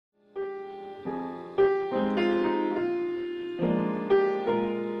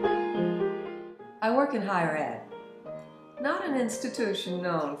I work in higher ed, not an institution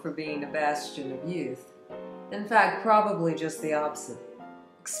known for being a bastion of youth. In fact, probably just the opposite.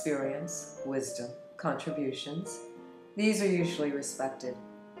 Experience, wisdom, contributions, these are usually respected.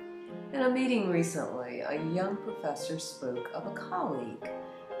 In a meeting recently, a young professor spoke of a colleague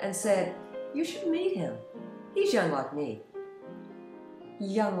and said, "You should meet him. He's young like me."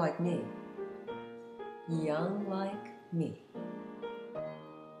 Young like me. Young like me.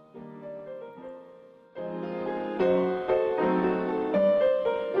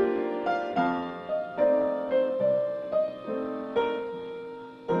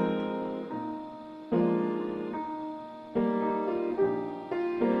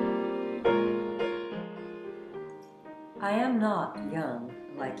 I am not young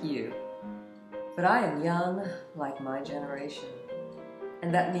like you, but I am young like my generation.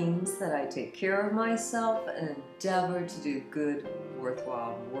 And that means that I take care of myself and endeavor to do good,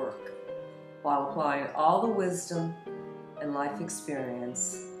 worthwhile work, while applying all the wisdom and life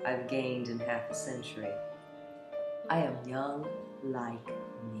experience I've gained in half a century. I am young like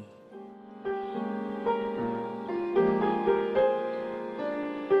me.